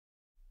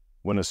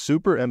When a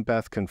super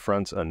empath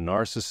confronts a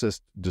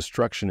narcissist,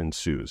 destruction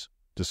ensues.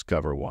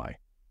 Discover why.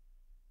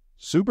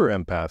 Super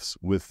empaths,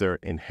 with their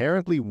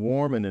inherently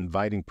warm and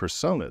inviting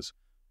personas,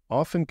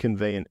 often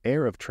convey an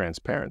air of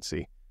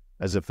transparency,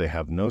 as if they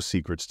have no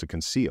secrets to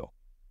conceal.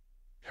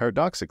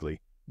 Paradoxically,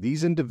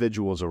 these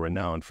individuals are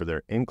renowned for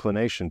their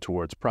inclination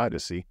towards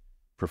privacy,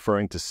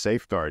 preferring to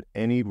safeguard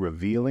any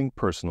revealing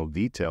personal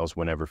details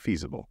whenever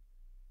feasible.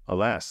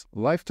 Alas,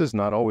 life does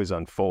not always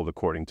unfold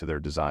according to their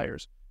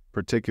desires,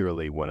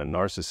 particularly when a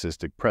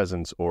narcissistic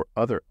presence or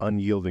other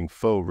unyielding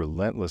foe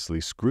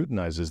relentlessly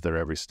scrutinizes their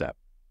every step.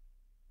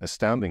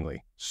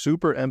 Astoundingly,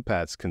 super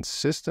empaths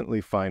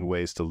consistently find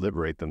ways to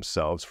liberate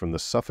themselves from the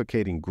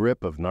suffocating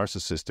grip of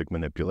narcissistic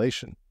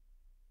manipulation.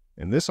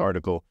 In this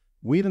article,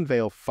 we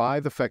unveil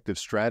 5 effective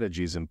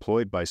strategies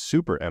employed by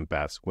super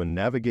empaths when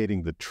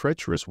navigating the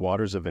treacherous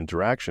waters of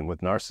interaction with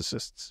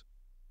narcissists.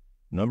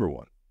 Number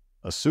 1.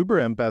 A super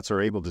empaths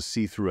are able to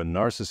see through a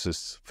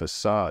narcissist's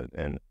facade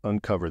and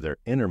uncover their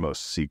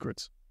innermost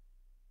secrets.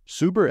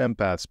 Super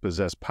empaths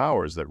possess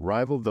powers that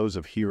rival those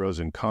of heroes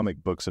in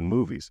comic books and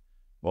movies.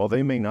 While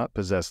they may not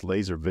possess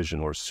laser vision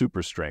or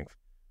super strength,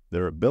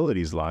 their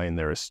abilities lie in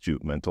their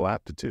astute mental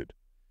aptitude.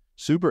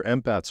 Super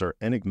empaths are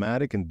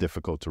enigmatic and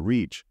difficult to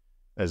reach,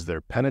 as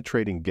their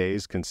penetrating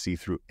gaze can see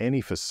through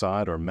any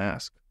facade or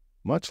mask,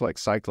 much like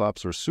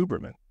Cyclops or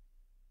Superman.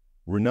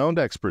 Renowned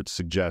experts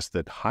suggest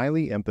that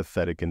highly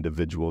empathetic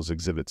individuals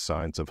exhibit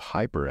signs of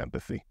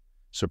hyper-empathy,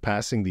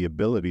 surpassing the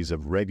abilities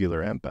of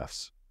regular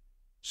empaths.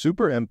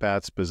 Super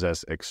empaths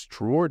possess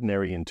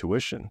extraordinary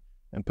intuition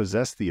and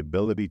possess the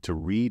ability to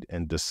read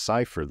and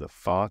decipher the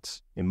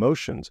thoughts,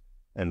 emotions,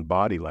 and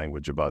body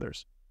language of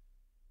others.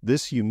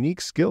 This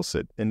unique skill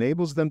set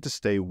enables them to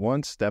stay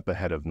one step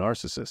ahead of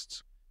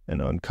narcissists and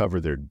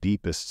uncover their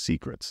deepest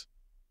secrets.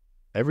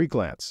 Every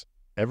glance,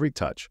 every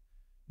touch,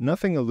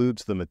 nothing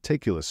eludes the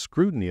meticulous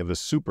scrutiny of a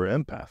super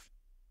empath.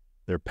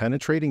 Their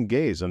penetrating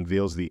gaze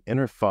unveils the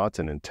inner thoughts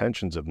and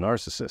intentions of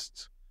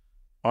narcissists.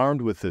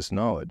 Armed with this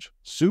knowledge,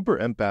 super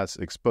empaths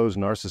expose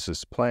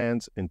narcissists'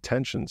 plans,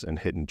 intentions, and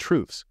hidden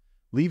truths,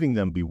 leaving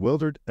them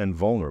bewildered and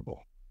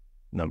vulnerable.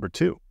 Number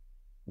 2.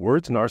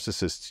 Words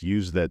narcissists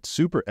use that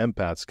super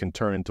empaths can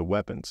turn into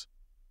weapons.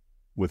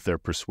 With their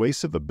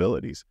persuasive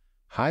abilities,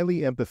 highly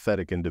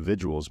empathetic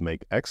individuals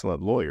make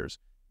excellent lawyers,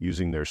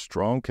 using their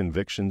strong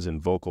convictions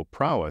and vocal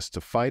prowess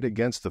to fight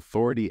against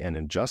authority and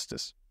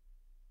injustice.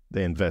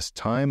 They invest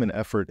time and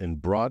effort in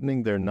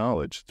broadening their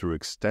knowledge through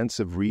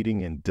extensive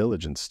reading and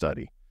diligent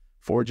study,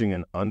 forging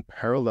an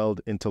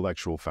unparalleled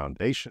intellectual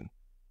foundation.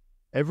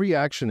 Every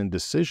action and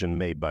decision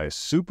made by a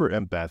super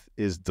empath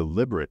is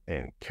deliberate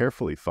and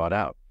carefully thought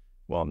out,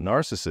 while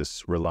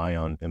narcissists rely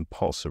on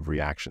impulsive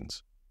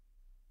reactions.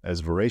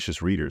 As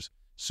voracious readers,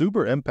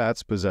 super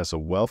empaths possess a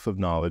wealth of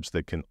knowledge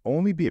that can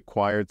only be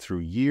acquired through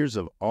years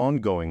of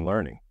ongoing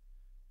learning.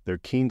 Their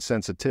keen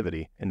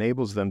sensitivity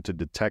enables them to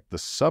detect the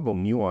subtle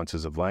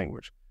nuances of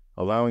language,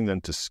 allowing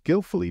them to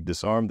skillfully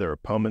disarm their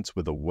opponents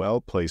with a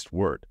well-placed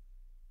word.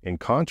 In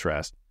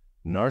contrast,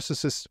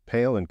 narcissists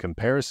pale in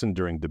comparison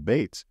during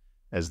debates,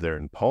 as their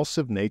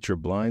impulsive nature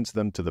blinds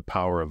them to the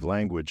power of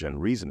language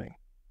and reasoning.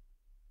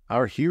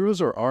 Our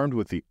heroes are armed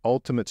with the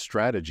ultimate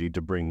strategy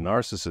to bring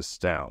narcissists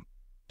down,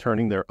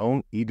 turning their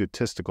own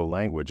egotistical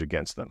language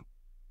against them.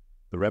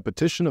 The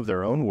repetition of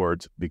their own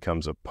words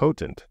becomes a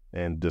potent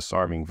and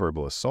disarming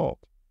verbal assault.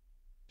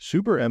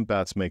 Super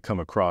empaths may come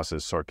across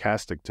as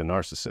sarcastic to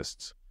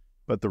narcissists,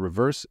 but the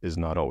reverse is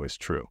not always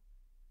true.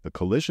 The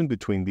collision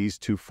between these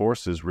two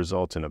forces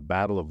results in a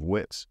battle of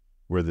wits,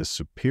 where the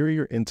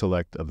superior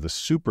intellect of the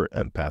super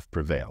empath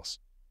prevails.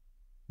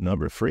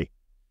 Number 3.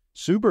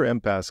 Super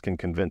empaths can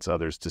convince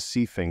others to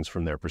see things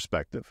from their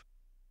perspective.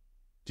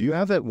 Do you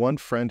have that one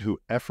friend who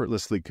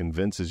effortlessly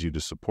convinces you to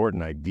support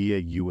an idea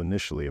you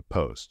initially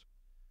opposed?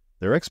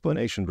 Their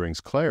explanation brings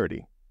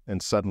clarity,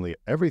 and suddenly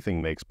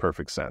everything makes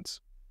perfect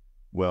sense.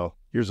 Well,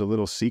 here's a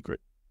little secret.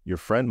 Your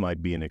friend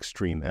might be an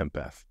extreme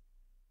empath.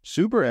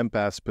 Super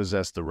empaths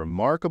possess the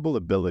remarkable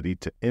ability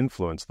to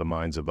influence the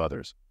minds of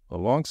others,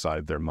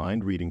 alongside their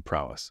mind-reading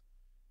prowess.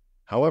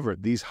 However,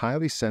 these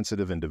highly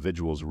sensitive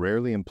individuals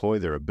rarely employ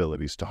their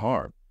abilities to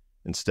harm.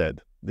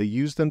 Instead, they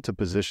use them to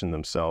position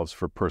themselves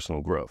for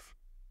personal growth.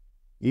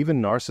 Even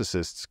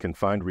narcissists can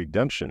find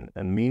redemption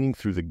and meaning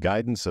through the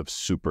guidance of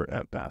super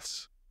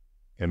empaths.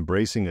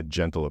 Embracing a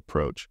gentle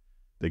approach,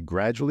 they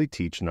gradually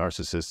teach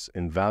narcissists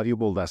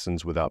invaluable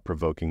lessons without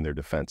provoking their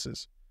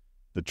defenses.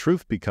 The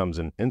truth becomes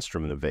an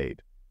instrument of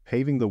aid,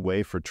 paving the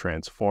way for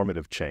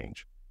transformative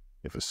change.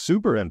 If a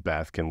super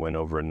empath can win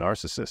over a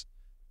narcissist,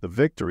 the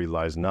victory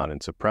lies not in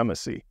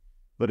supremacy,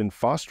 but in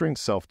fostering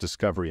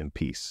self-discovery and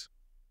peace.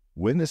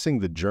 Witnessing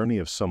the journey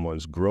of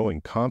someone's growing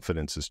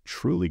confidence is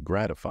truly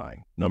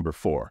gratifying. Number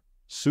 4.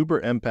 Super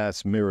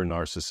empaths mirror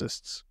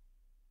narcissists.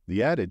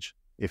 The adage,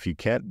 if you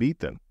can't beat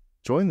them,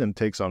 join them,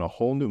 takes on a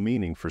whole new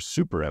meaning for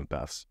super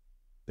empaths.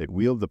 They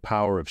wield the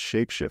power of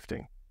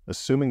shape-shifting,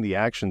 assuming the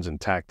actions and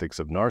tactics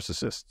of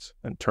narcissists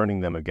and turning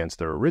them against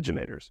their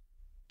originators.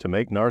 To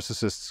make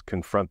narcissists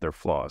confront their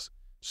flaws,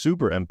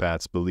 Super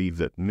empaths believe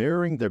that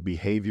mirroring their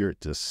behavior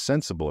is a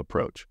sensible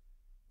approach.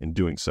 In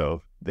doing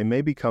so, they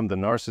may become the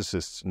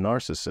narcissist's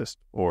narcissist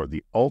or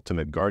the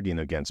ultimate guardian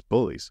against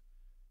bullies.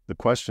 The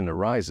question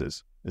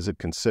arises, is it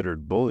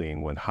considered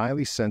bullying when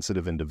highly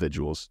sensitive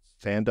individuals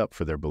stand up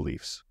for their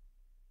beliefs?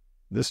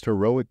 This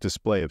heroic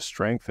display of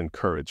strength and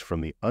courage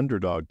from the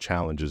underdog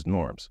challenges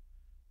norms.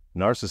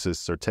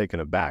 Narcissists are taken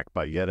aback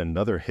by yet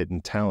another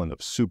hidden talent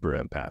of super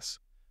empaths,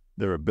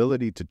 their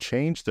ability to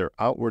change their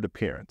outward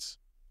appearance.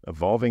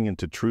 Evolving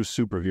into true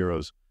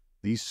superheroes,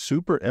 these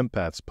super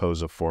empaths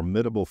pose a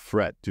formidable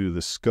threat due to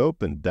the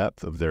scope and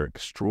depth of their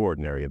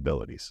extraordinary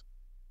abilities.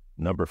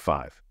 Number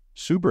 5.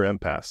 Super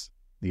empaths,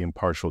 the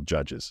impartial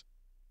judges.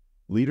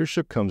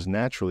 Leadership comes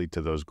naturally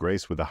to those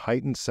graced with a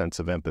heightened sense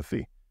of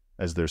empathy,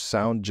 as their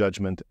sound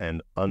judgment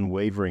and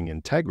unwavering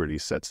integrity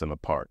sets them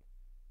apart.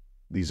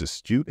 These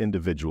astute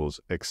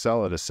individuals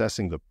excel at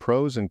assessing the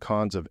pros and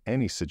cons of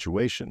any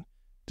situation,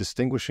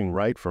 distinguishing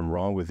right from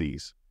wrong with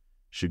ease.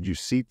 Should you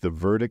seek the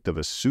verdict of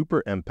a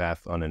super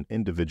empath on an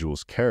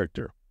individual's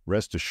character,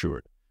 rest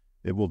assured,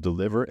 it will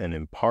deliver an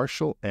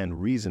impartial and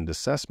reasoned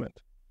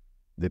assessment.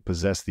 They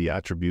possess the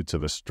attributes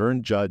of a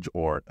stern judge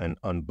or an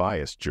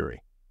unbiased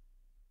jury.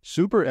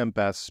 Super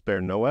empaths spare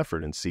no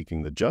effort in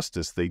seeking the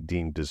justice they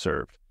deem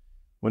deserved.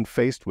 When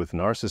faced with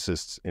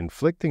narcissists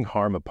inflicting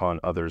harm upon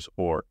others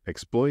or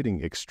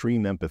exploiting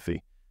extreme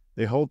empathy,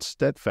 they hold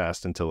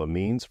steadfast until a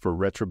means for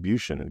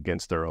retribution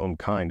against their own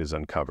kind is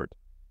uncovered.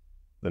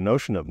 The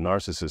notion of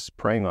narcissists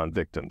preying on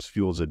victims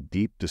fuels a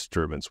deep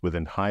disturbance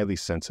within highly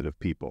sensitive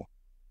people.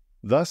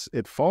 Thus,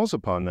 it falls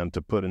upon them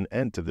to put an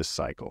end to this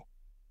cycle.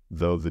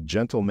 Though the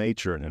gentle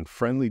nature and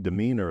friendly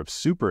demeanor of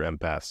super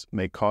empaths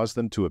may cause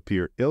them to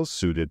appear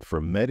ill-suited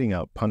for meting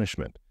out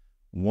punishment,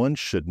 one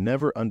should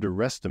never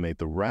underestimate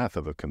the wrath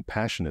of a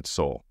compassionate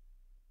soul.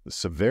 The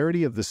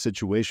severity of the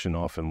situation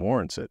often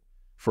warrants it,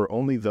 for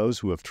only those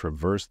who have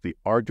traversed the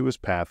arduous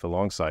path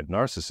alongside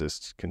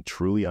narcissists can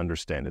truly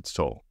understand its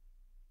toll.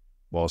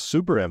 While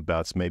super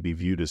empaths may be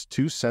viewed as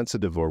too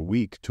sensitive or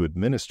weak to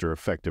administer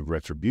effective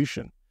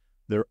retribution,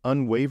 their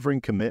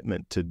unwavering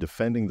commitment to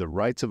defending the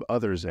rights of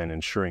others and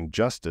ensuring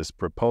justice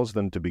propels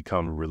them to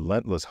become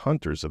relentless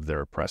hunters of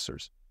their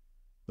oppressors.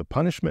 The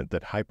punishment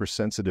that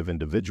hypersensitive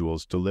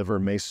individuals deliver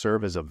may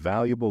serve as a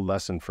valuable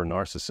lesson for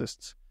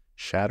narcissists,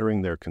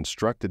 shattering their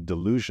constructed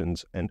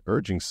delusions and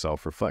urging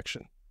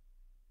self-reflection.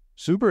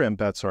 Super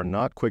empaths are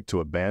not quick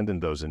to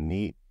abandon those in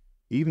need,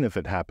 even if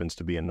it happens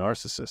to be a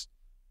narcissist.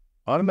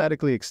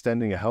 Automatically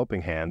extending a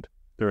helping hand,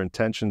 their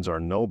intentions are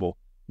noble,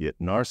 yet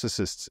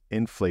narcissists'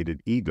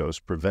 inflated egos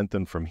prevent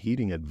them from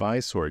heeding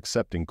advice or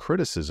accepting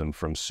criticism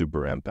from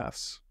super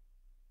empaths.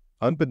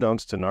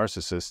 Unbeknownst to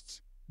narcissists,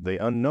 they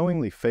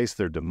unknowingly face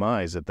their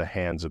demise at the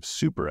hands of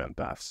super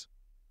empaths.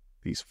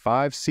 These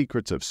 5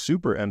 secrets of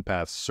super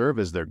empaths serve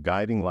as their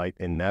guiding light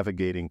in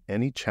navigating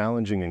any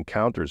challenging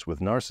encounters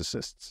with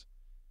narcissists.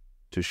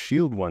 To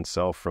shield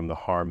oneself from the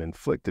harm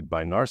inflicted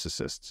by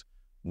narcissists,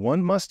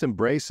 one must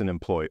embrace and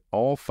employ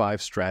all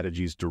 5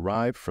 strategies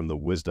derived from the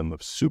wisdom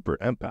of super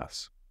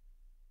empaths.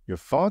 Your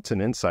thoughts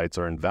and insights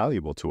are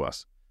invaluable to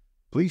us.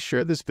 Please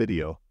share this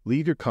video,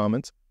 leave your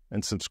comments,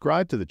 and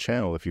subscribe to the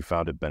channel if you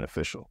found it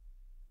beneficial.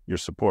 Your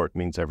support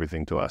means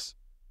everything to us.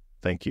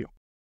 Thank you.